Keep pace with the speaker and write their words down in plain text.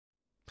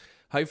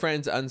Hi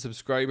friends and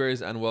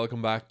subscribers, and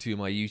welcome back to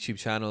my YouTube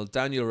channel.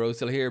 Daniel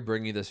Rosehill here,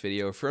 bringing you this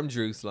video from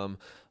Jerusalem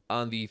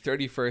on the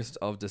 31st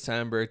of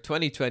December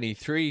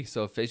 2023,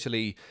 so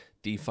officially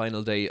the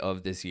final day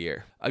of this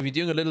year. I've been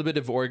doing a little bit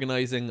of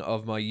organizing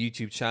of my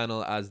YouTube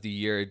channel as the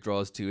year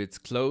draws to its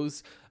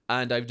close,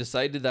 and I've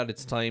decided that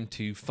it's time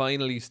to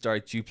finally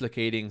start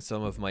duplicating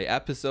some of my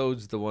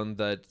episodes, the one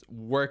that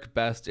work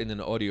best in an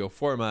audio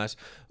format,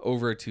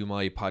 over to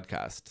my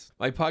podcast.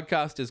 My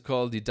podcast is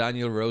called the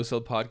Daniel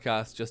Rosehill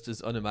Podcast, just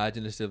as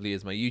unimaginatively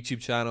as my YouTube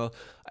channel.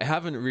 I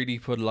haven't really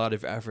put a lot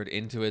of effort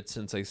into it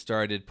since I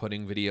started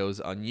putting videos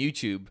on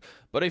YouTube,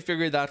 but I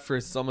figured that for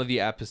some of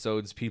the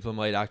episodes, people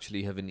might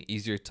actually have an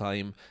easier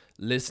time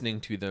listening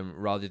to them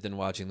rather than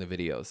watching the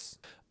videos.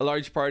 A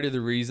large part of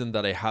the reason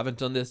that I haven't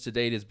done this to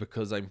date is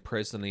because I'm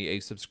personally a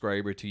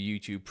subscriber to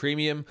YouTube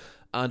Premium,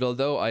 and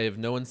although I have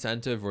no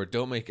incentive or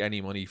don't make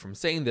any money from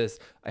saying this,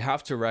 I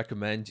have to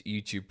recommend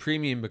YouTube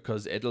Premium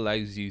because it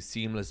allows you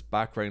seamless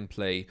background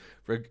play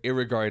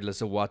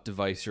irregardless of what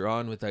device you're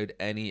on without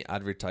any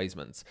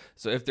advertisements.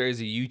 So if there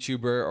is a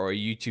YouTuber or a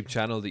YouTube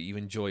channel that you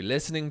enjoy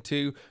listening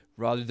to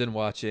rather than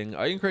watching,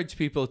 I encourage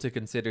people to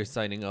consider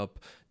signing up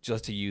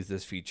just to use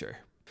this feature.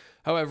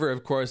 However,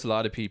 of course, a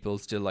lot of people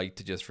still like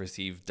to just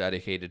receive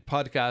dedicated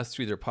podcasts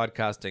through their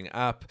podcasting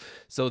app.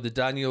 So the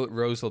Daniel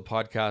Rosehill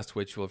podcast,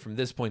 which will from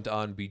this point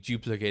on be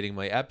duplicating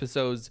my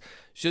episodes,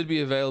 should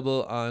be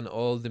available on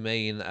all the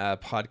main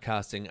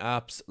podcasting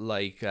apps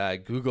like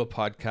Google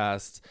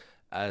Podcasts,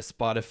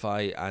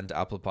 Spotify, and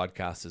Apple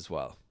Podcasts as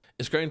well.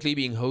 It's currently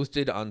being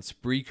hosted on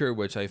Spreaker,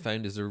 which I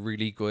found is a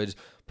really good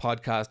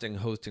podcasting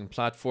hosting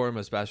platform,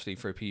 especially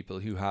for people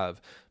who have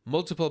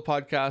multiple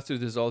podcasters.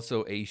 There's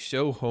also a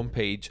show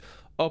homepage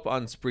up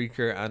on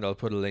Spreaker, and I'll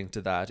put a link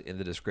to that in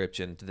the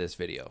description to this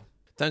video.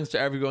 Thanks to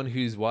everyone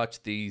who's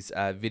watched these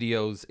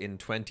videos in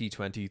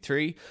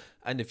 2023.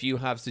 And if you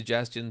have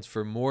suggestions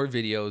for more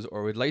videos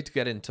or would like to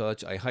get in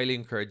touch, I highly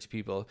encourage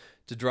people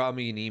to drop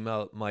me an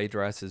email. My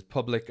address is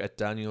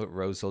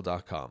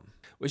public@danielrosehill.com.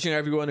 Wishing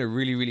everyone a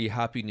really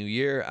happy new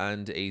year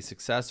and a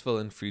successful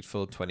and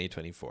fruitful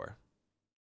 2024.